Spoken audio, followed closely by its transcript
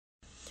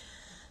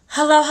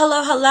Hello,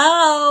 hello,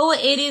 hello.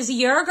 It is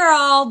your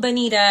girl,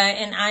 Benita,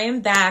 and I am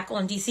back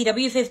on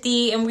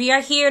DCW50, and we are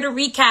here to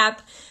recap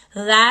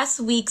last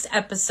week's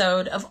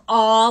episode of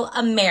All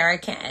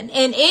American.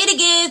 And it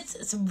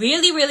gets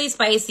really, really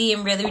spicy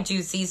and really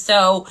juicy.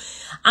 So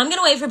I'm going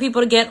to wait for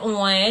people to get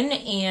on,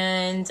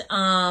 and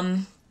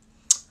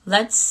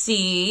let's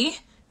see.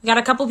 We got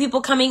a couple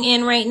people coming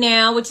in right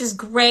now, which is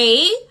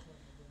great.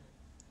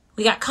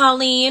 We got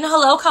Colleen.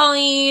 Hello,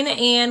 Colleen.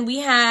 And we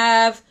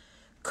have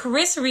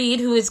Chris Reed,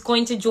 who is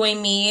going to join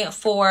me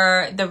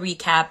for the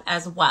recap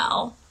as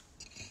well.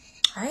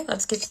 All right,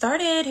 let's get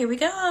started. Here we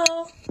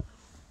go.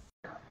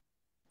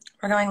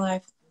 We're going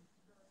live.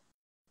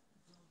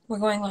 We're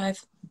going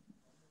live.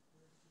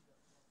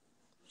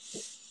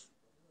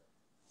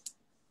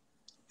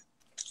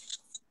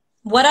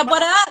 What up,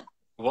 what up?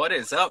 What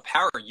is up?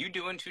 How are you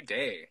doing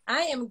today?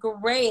 I am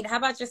great. How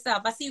about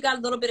yourself? I see you got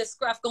a little bit of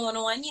scruff going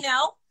on, you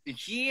know?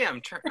 Yeah,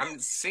 I'm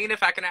seeing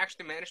if I can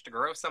actually manage to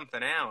grow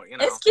something out, you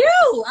know. It's cute.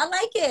 I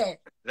like it.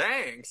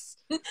 Thanks.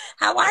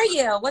 How are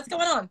you? What's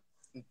going on?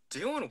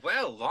 Doing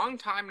well. Long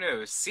time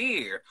no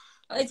see.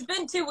 It's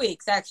been 2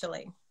 weeks,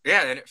 actually.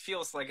 Yeah, and it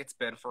feels like it's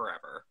been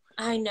forever.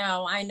 I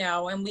know. And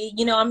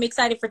I'm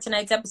excited for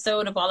tonight's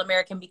episode of All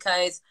American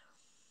because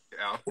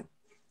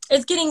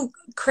it's getting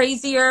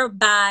crazier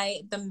by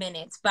the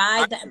minute.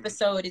 By the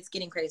episode, it's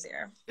getting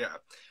crazier. Yeah.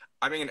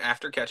 I mean,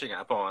 after catching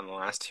up on the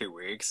last 2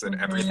 weeks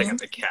and everything at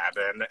the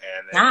cabin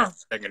and then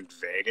everything in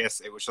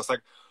Vegas, it was just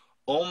like,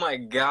 oh my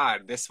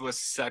God, this was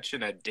such an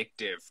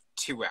addictive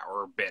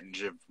 2-hour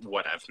binge of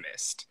what I've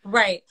missed.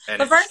 Right. And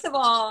but first of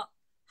all,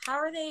 how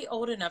are they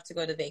old enough to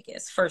go to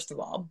Vegas, first of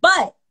all?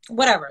 But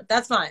whatever,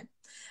 that's fine.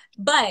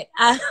 But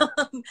I'm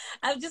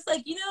just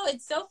like,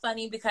 it's so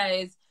funny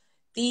because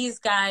these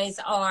guys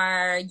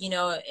are,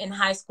 in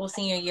high school,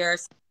 senior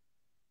years.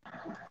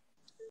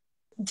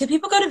 Do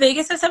people go to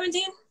Vegas at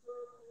 17?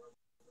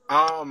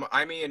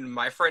 I mean,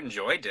 my friend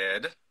Joy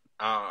did.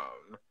 I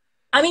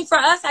mean, for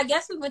us, I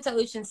guess we went to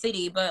Ocean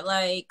City, but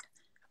like...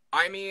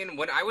 I mean,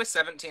 when I was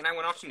 17, I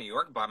went off to New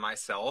York by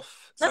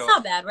myself. That's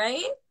not bad,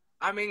 right?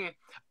 I mean,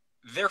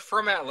 they're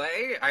from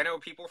LA. I know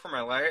people from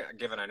LA,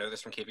 given I know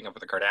this from Keeping Up with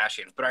the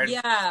Kardashians, but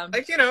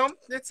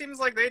it seems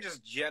like they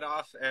just jet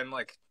off and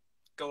like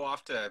go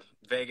off to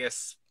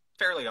Vegas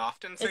fairly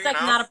often. So, it's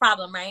like not a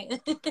problem, right?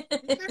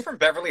 They're from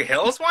Beverly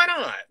Hills. Why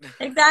not?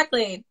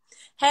 Exactly.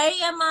 Hey,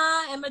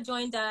 Emma. Emma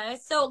joined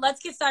us. So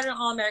let's get started on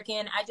All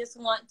American. I just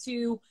want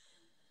to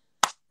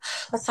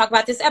let's talk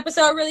about this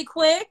episode really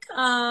quick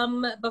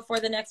before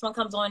the next one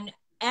comes on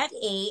at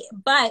 8.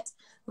 But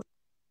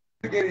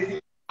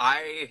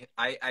I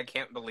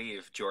can't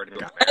believe Jordan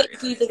got married.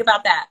 What do you think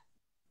about that?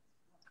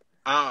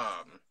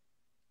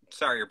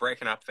 Sorry, you're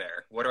breaking up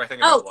there. What do I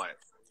think about what?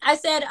 I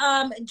said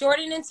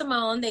Jordan and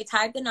Simone, they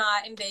tied the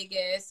knot in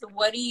Vegas.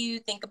 What do you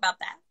think about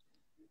that?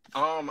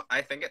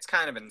 I think it's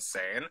kind of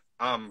insane.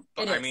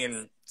 But I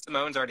mean,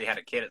 Simone's already had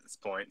a kid at this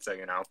point, so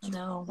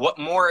No. What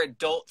more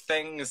adult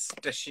things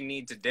does she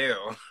need to do?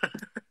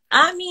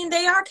 I mean,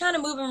 they are kind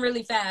of moving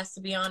really fast,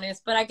 to be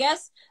honest. But I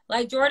guess,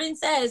 like Jordan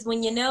says,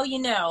 when you know, you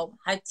know.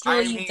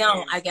 Until you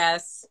don't, I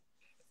guess.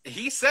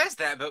 He says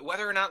that, but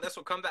whether or not this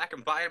will come back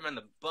and bite him in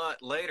the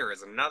butt later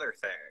is another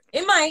thing.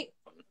 It might.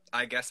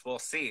 I guess we'll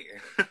see.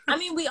 I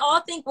mean, we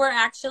all think we're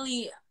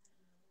actually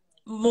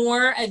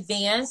more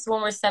advanced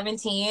when we're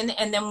 17,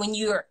 and then when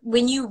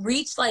you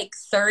reach like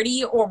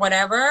 30 or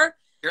whatever,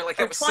 you're like,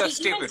 that was 20, so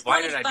stupid.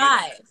 Why did I do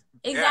that?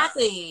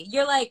 Exactly. Yeah.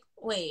 You're like,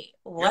 wait,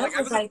 what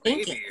was I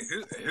thinking?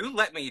 Who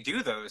let me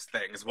do those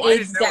things? Why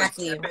did no one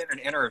step in and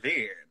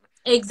intervene?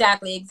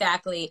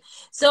 Exactly.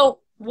 So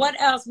what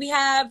else? We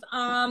have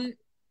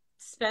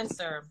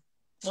Spencer.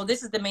 Well,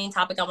 this is the main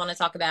topic I want to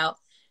talk about.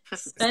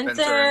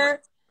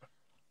 Spencer.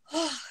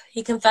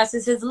 He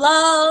confesses his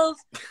love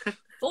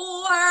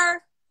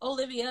for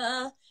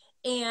Olivia.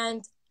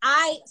 And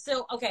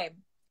okay.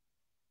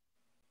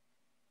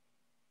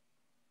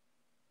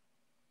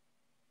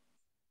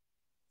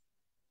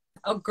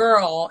 A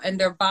girl and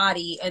their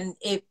body, and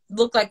it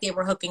looked like they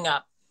were hooking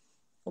up.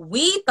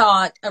 We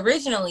thought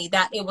originally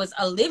that it was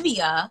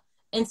Olivia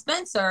and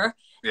Spencer.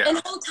 Yeah. And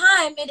the whole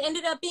time it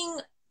ended up being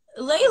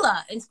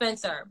Layla and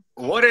Spencer.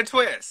 What a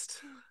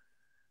twist.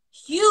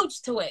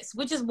 Huge twist,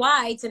 which is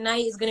why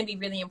tonight is going to be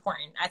really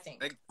important, I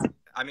think.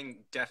 I mean,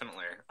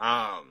 definitely.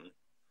 I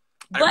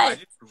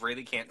just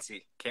really can't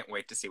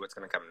wait to see what's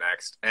going to come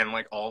next, and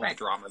like all the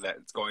drama that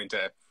it's going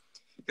to.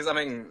 Because I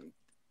mean,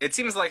 it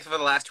seems like for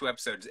the last 2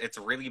 episodes, it's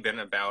really been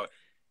about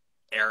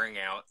airing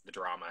out the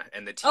drama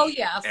and the tea. Oh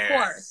yeah, of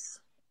course.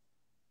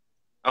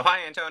 Oh,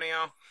 hi,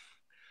 Antonio.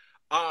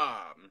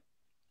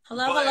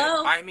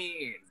 Hello. I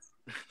mean.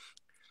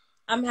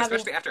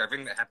 Especially after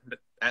everything that happened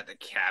at the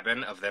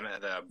cabin of them at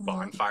the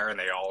bonfire, and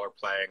they all are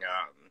playing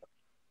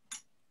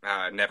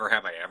Never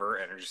Have I Ever,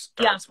 and it just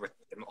starts with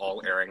them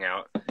all airing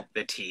out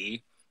the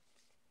tea.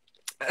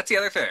 That's the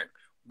other thing.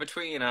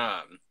 Between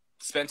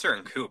Spencer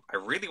and Coop, I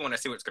really want to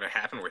see what's going to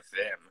happen with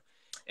them.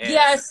 And,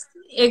 yes,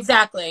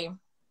 exactly.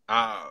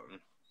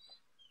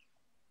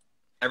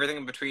 Everything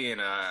in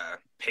between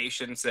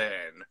Patience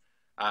and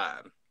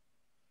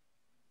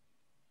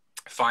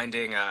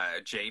finding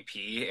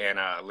JP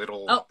and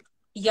little. Oh,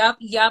 yep.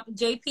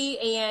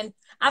 JP and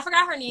I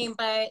forgot her name,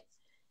 but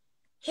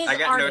his I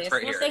got artist. notes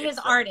right We'll here. say his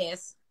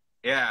artist.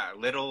 Yeah,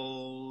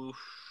 little.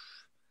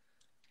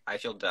 I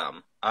feel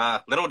dumb.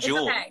 Little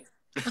Jewel. Okay.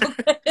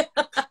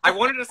 I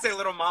wanted to say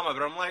Little Mama,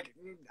 but I'm like,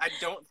 I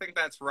don't think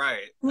that's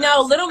right.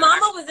 No, Little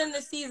Mama was in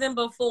the season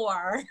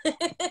before,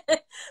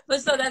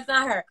 but so that's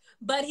not her.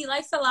 But he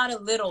likes a lot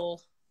of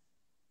little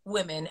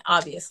women,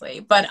 obviously.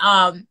 But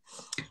I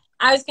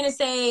was gonna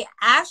say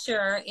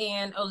Asher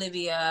and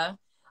Olivia.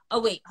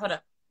 Oh wait, hold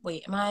up.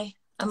 Wait, am I?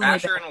 I'm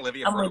Asher and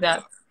Olivia broke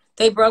up.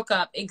 They broke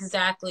up,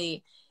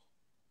 exactly.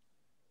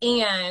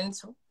 And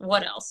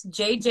what else?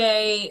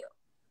 JJ.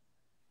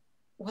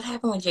 What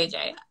happened with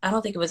JJ? I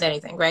don't think it was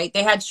anything, right?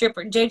 They had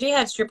JJ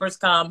had strippers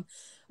come,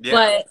 yeah.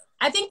 But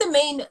I think the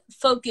main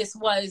focus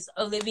was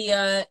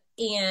Olivia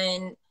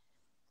and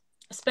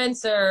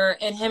Spencer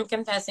and him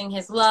confessing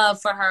his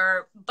love for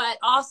her. But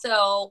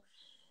also,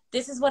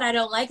 this is what I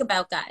don't like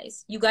about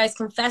guys. You guys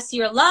confess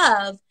your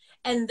love,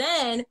 and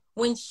then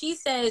when she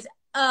says,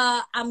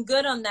 I'm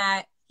good on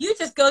that, you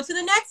just go to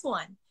the next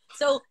one.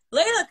 So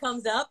Layla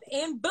comes up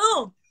and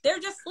boom, they're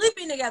just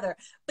sleeping together.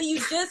 But you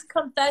just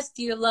confessed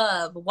your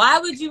love. Why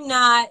would you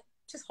not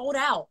just hold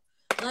out?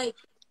 Like,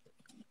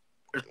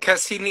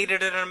 because he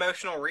needed an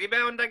emotional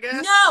rebound, I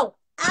guess? No,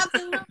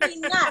 absolutely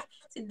not.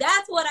 See,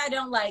 that's what I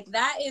don't like.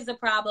 That is a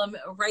problem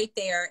right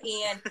there.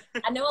 And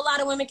I know a lot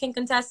of women can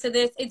contest to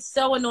this. It's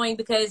so annoying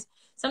because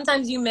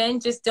sometimes you men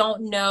just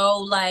don't know,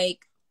 like,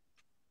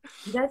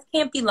 you guys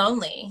can't be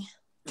lonely.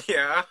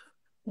 Yeah.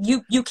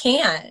 You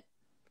can't.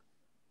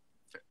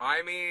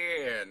 I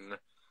mean,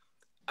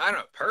 I don't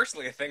know.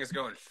 Personally, I think it's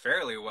going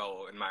fairly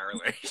well in my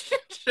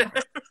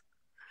relationship.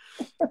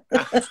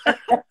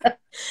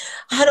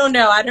 I don't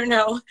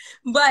know.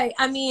 But,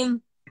 I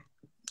mean,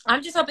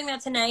 I'm just hoping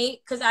that tonight,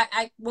 because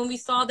I when we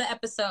saw the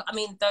episode, I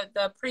mean,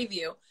 the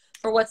preview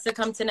for what's to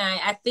come tonight,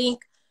 I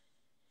think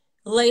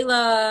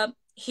Layla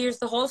hears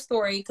the whole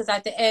story, because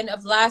at the end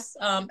of last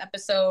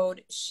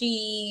episode,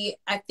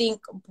 I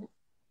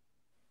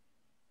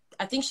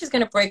think she's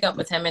going to break up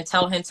with him and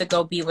tell him to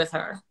go be with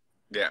her.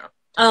 Yeah.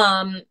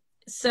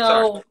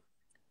 So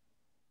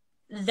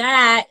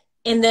that,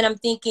 and then I'm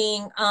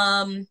thinking,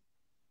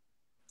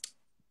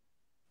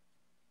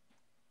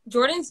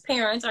 Jordan's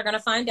parents are going to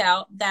find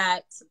out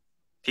that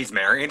he's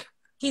married.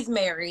 He's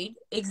married,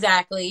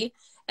 exactly.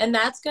 And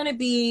that's going to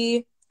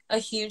be a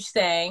huge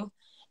thing.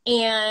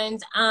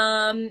 And,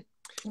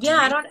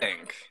 yeah,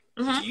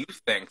 Do you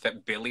think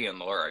that Billy and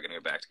Laura are going to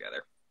get back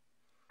together?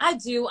 I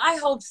do. I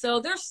hope so.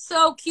 They're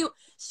so cute.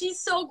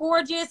 She's so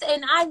gorgeous.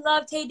 And I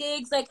love Taye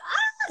Diggs. Like,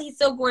 he's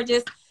so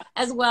gorgeous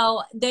as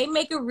well. They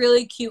make a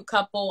really cute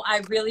couple.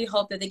 I really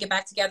hope that they get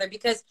back together,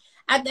 because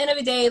at the end of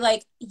the day,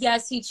 like,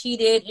 yes, he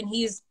cheated and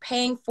he's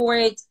paying for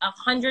it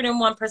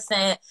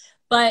 101%.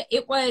 But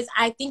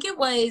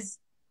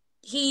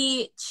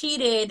he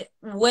cheated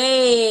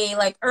way,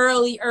 like,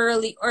 early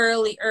like,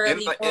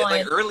 on.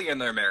 Like early in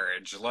their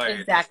marriage. Like,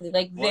 exactly.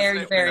 Like,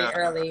 very, very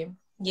early.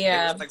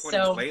 Yeah. It was like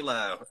when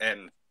Layla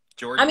and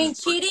Jordan. I mean,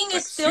 cheating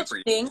is still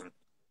cheating.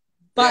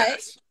 But,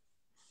 yes.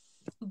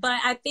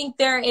 But I think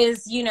there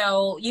is, you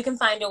can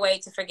find a way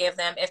to forgive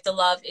them if the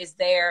love is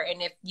there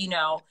and if,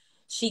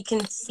 she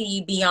can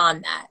see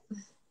beyond that.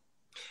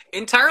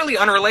 Entirely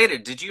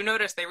unrelated. Did you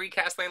notice they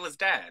recast Layla's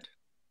dad?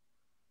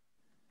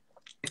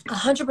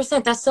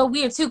 100%. That's so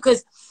weird, too,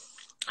 because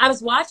I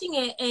was watching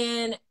it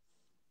and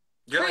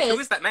you're like, who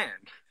is that man?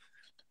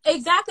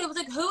 Exactly. I was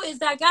like, who is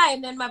that guy?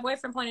 And then my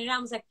boyfriend pointed it out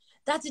and was like,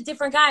 that's a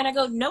different guy. And I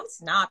go, no,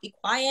 it's not. Be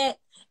quiet.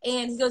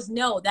 And he goes,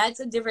 no, that's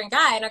a different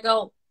guy. And I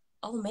go,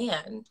 oh,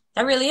 man,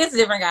 that really is a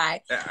different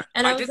guy. Yeah.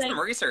 And I did some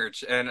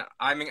research, and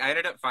I mean, I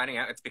ended up finding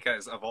out it's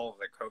because of all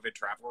the COVID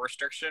travel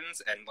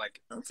restrictions. And,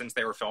 like, since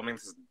they were filming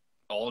this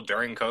all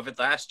during COVID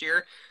last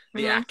year,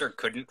 the actor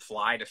couldn't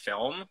fly to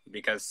film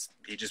because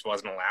he just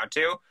wasn't allowed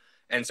to.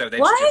 And so they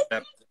just ended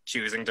up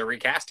choosing to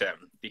recast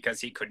him because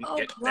he couldn't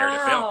get there to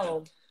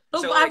film.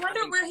 But so, I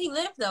wonder where he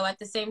lived, though, at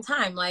the same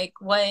time. Like,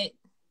 what?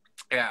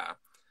 Yeah.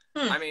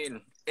 I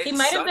mean, he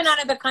might have been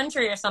out of the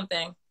country or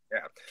something.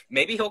 Yeah.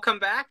 Maybe he'll come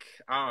back.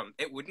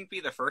 It wouldn't be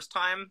the first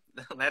time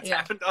that's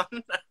happened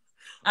on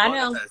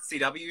a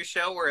CW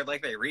show where,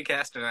 like, they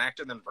recast an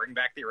actor and then bring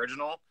back the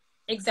original.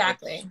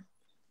 Exactly.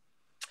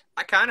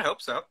 I kind of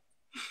hope so.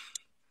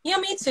 Yeah,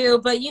 me too.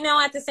 But,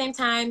 at the same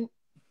time,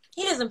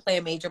 he doesn't play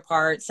a major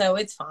part, so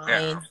it's fine.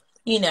 Yeah.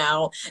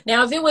 Now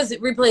if it was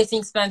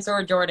replacing Spencer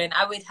or Jordan,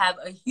 I would have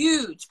a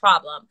huge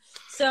problem.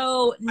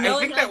 So I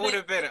think that would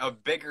have been a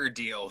bigger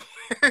deal.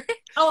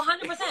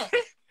 100%.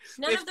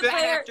 If that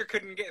actor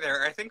couldn't get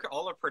there, I think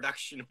all of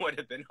production would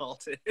have been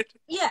halted.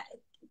 Yeah,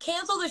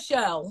 cancel the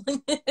show.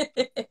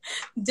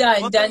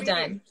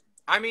 Done.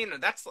 I mean,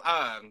 that's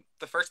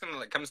the first thing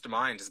that comes to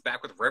mind is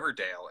back with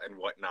Riverdale and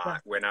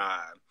whatnot when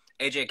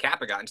AJ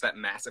Kappa got into that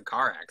massive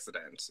car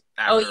accident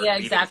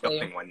after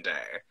filming one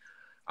day.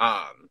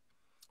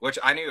 Which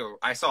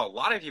I saw a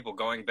lot of people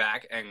going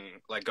back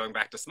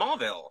to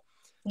Smallville,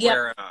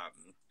 where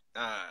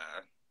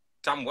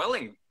Tom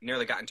Welling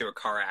nearly got into a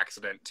car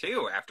accident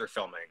too after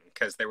filming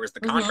because there was the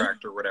Mm-hmm.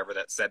 contractor or whatever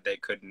that said they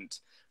couldn't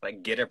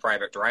like get a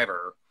private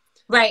driver.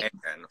 Right.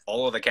 And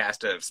all of the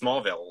cast of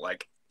Smallville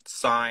like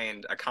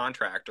signed a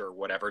contract or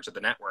whatever to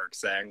the network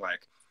saying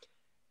like,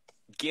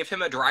 give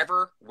him a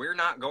driver. We're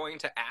not going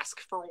to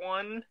ask for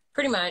one.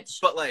 Pretty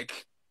much. But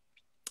like,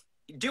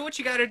 do what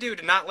you got to do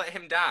to not let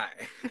him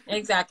die.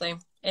 Exactly.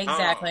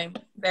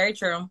 Very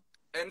true.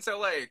 And so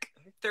like,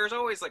 there's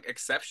always like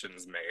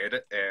exceptions made,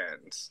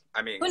 and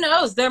I mean, who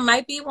knows? There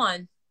might be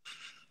one.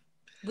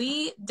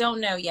 We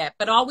don't know yet,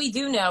 but all we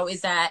do know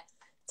is that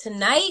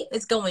tonight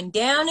is going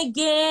down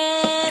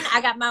again. I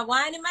got my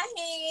wine in my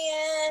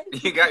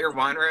hand. You got your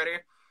wine ready?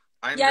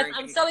 Yes,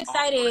 I'm so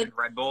excited.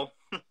 Red Bull.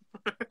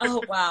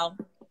 Oh wow,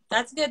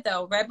 that's good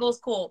though. Red Bull's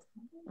cool.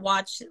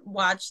 Watch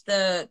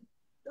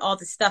all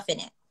the stuff in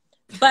it,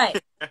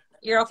 but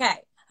you're okay.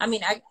 I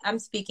mean, I'm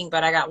speaking,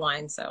 but I got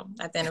wine, so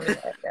at the end of the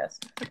day, I guess.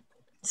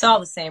 It's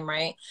all the same,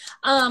 right?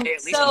 Hey, at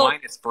least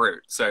wine is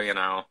fruit, so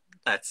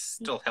that's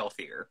still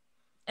healthier.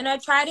 And I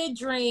try to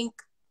drink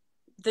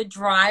the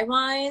dry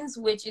wines,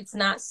 which it's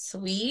not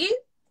sweet.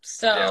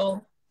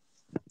 So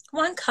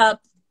 1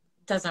 cup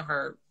doesn't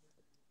hurt.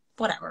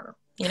 Whatever,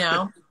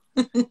 One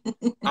of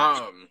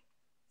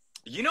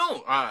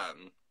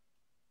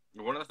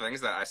the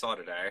things that I saw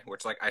today,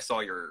 which like I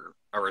saw your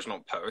original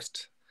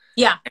post.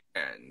 Yeah.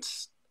 And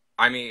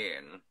I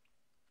mean,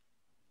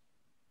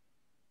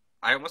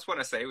 I almost want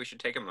to say we should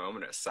take a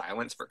moment of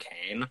silence for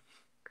Kane.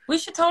 We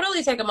should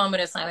totally take a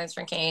moment of silence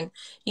for Kane.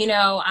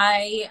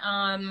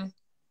 I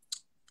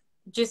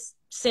just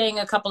saying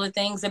a couple of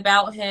things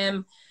about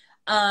him.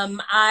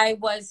 I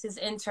was his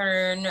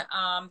intern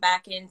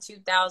back in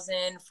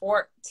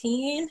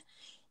 2014,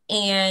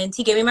 and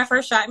he gave me my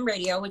first shot in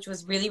radio, which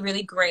was really,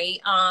 really great.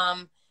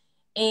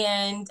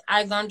 And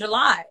I learned a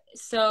lot.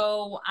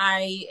 So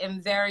I am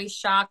very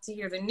shocked to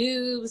hear the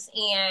news,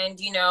 and,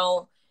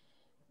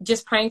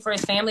 just praying for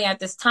his family at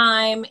this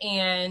time,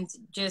 and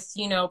just,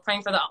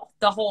 praying for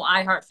the whole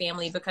iHeart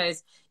family,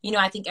 because,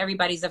 I think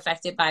everybody's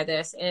affected by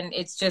this, and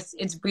it's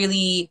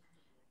really,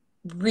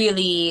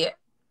 really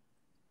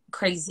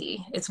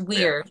crazy. It's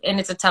weird, and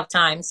it's a tough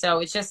time. So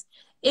it's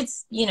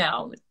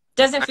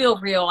doesn't feel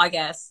real, I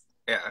guess.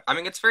 Yeah. I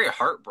mean, it's very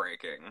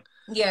heartbreaking.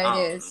 Yeah,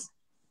 it is.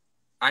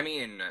 I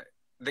mean,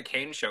 the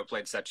Kane Show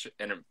played such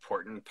an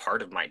important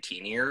part of my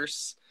teen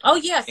years. Oh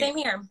yeah, same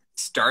here.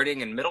 Starting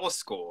in middle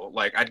school,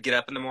 like I'd get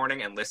up in the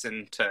morning and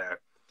listen to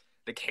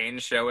the Kane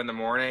Show in the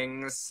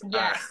mornings.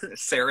 Yes.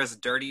 Sarah's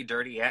Dirty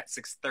at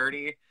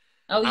 6:30.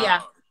 Oh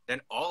yeah.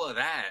 And all of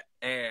that,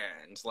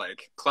 and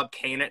like Club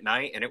Kane at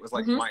night, and it was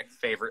like my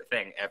favorite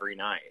thing every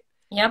night.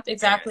 Yep,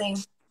 exactly.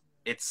 And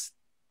it's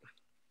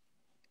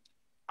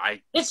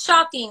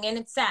shocking and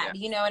it's sad.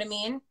 Yeah. You know what I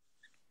mean?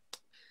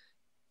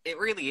 It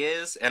really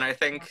is, and I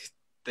think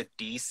the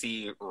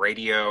DC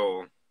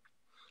radio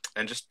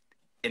and just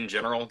in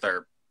general,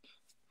 their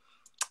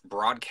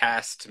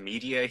broadcast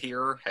media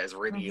here has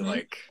really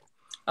like...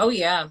 Oh,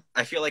 yeah.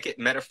 I feel like it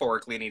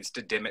metaphorically needs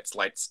to dim its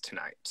lights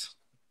tonight.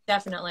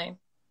 Definitely.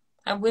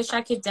 I wish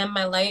I could dim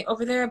my light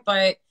over there,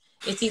 but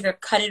it's either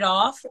cut it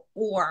off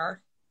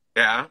or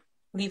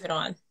leave it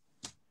on.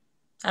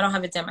 I don't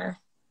have a dimmer.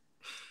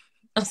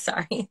 I'm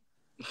sorry.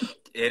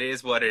 It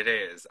is what it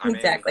is.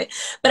 Exactly.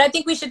 But I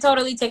think we should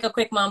totally take a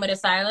quick moment of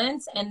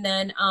silence, and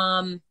then,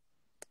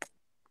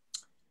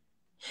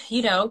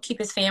 keep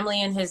his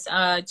family and his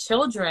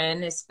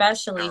children,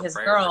 especially his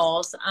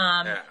girls,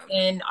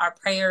 in our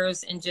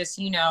prayers, and just,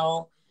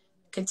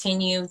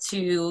 continue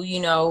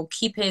to,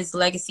 keep his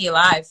legacy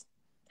alive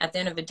at the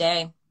end of the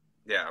day.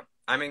 Yeah.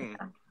 I mean,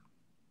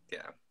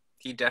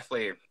 he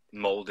definitely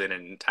molded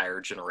an entire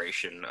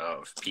generation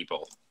of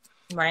people.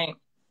 Right.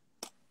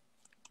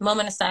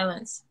 Moment of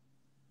silence.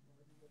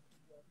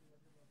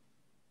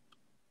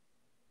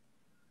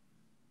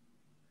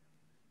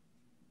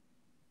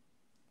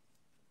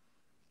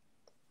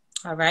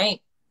 All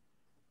right.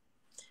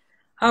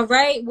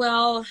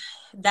 Well,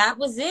 that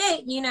was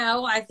it.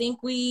 I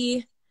think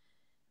we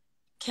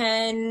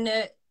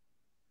can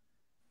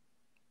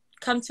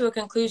come to a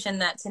conclusion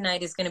that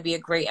tonight is going to be a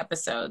great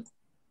episode.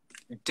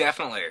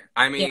 Definitely.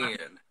 I mean,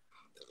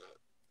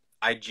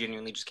 I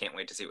genuinely just can't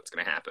wait to see what's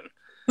going to happen.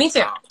 Me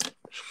too.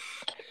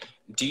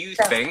 Do you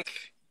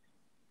think...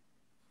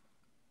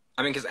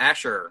 I mean, because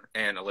Asher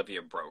and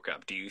Olivia broke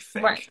up. Do you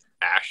think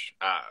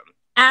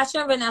Asher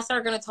and Vanessa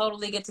are going to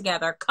totally get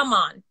together? Come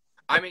on.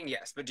 I mean,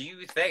 yes, but do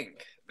you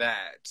think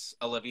that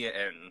Olivia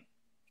and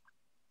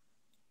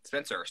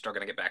Spencer are still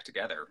going to get back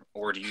together?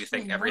 Or do you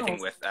think everything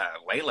with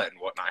Layla and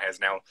whatnot has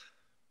now...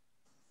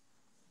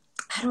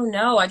 I don't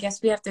know. I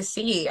guess we have to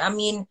see. I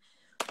mean,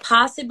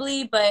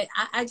 possibly, but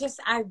I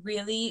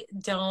really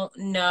don't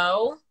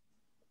know.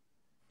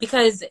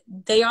 Because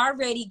they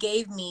already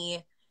gave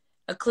me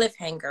a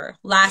cliffhanger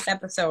last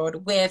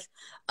episode with,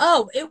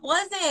 it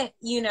wasn't,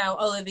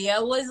 Olivia,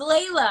 it was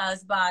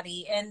Layla's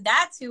body, and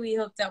that's who he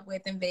hooked up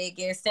with in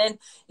Vegas. And,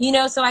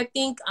 so I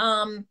think,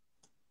 I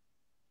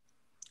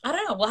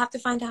don't know. We'll have to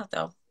find out,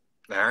 though.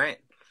 All right.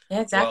 Yeah,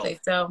 exactly.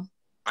 Well,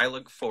 I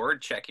look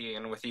forward to checking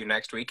in with you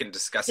next week and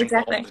discussing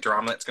all the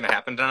drama that's going to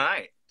happen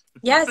tonight.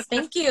 Yes,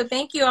 thank you.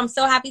 Thank you. I'm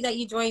so happy that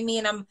you joined me,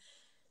 and I'm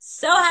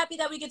so happy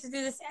that we get to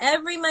do this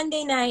every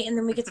Monday night, and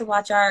then we get to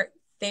watch our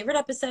favorite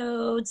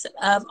episodes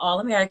of All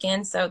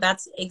American. So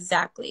that's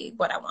exactly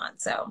what I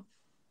want. So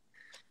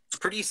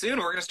pretty soon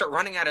we're going to start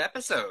running out of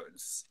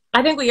episodes.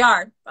 I think we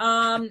are.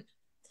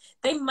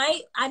 They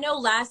might. I know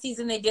last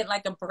season they did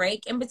like a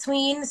break in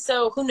between,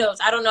 so who knows?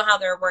 I don't know how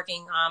they're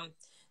working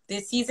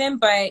this season,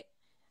 but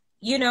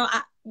you know,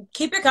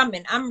 keep it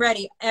coming. I'm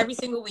ready every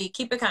single week.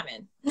 Keep it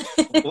coming.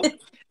 Well,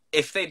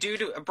 if they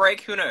do a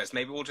break, who knows?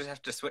 Maybe we'll just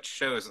have to switch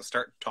shows and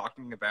start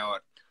talking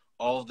about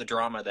all of the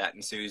drama that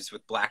ensues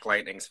with Black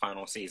Lightning's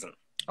final season.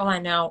 Oh, I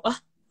know. Oh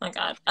my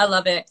God, I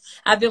love it.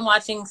 I've been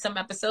watching some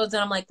episodes,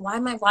 and I'm like, why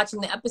am I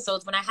watching the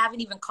episodes when I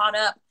haven't even caught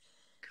up?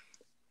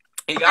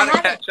 You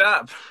gotta catch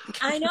up.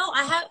 I know.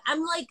 I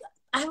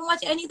haven't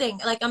watched anything.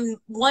 Like, I'm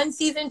 1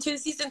 season, 2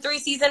 season, 3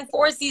 season,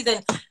 4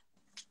 season.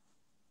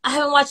 I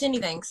haven't watched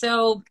anything.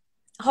 So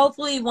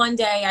hopefully one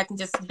day I can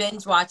just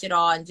binge watch it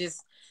all and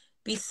just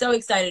be so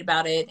excited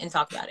about it and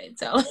talk about it.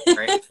 So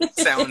right.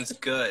 Sounds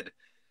good.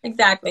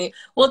 Exactly.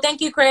 Well,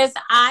 thank you, Chris.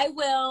 I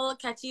will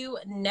catch you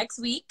next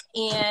week.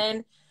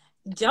 And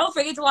don't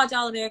forget to watch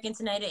All American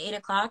tonight at 8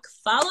 o'clock,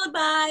 followed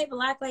by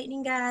Black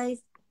Lightning, guys.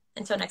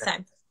 Until next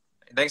time.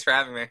 Thanks for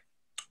having me.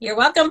 You're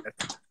welcome.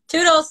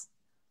 Toodles.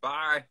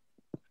 Bye.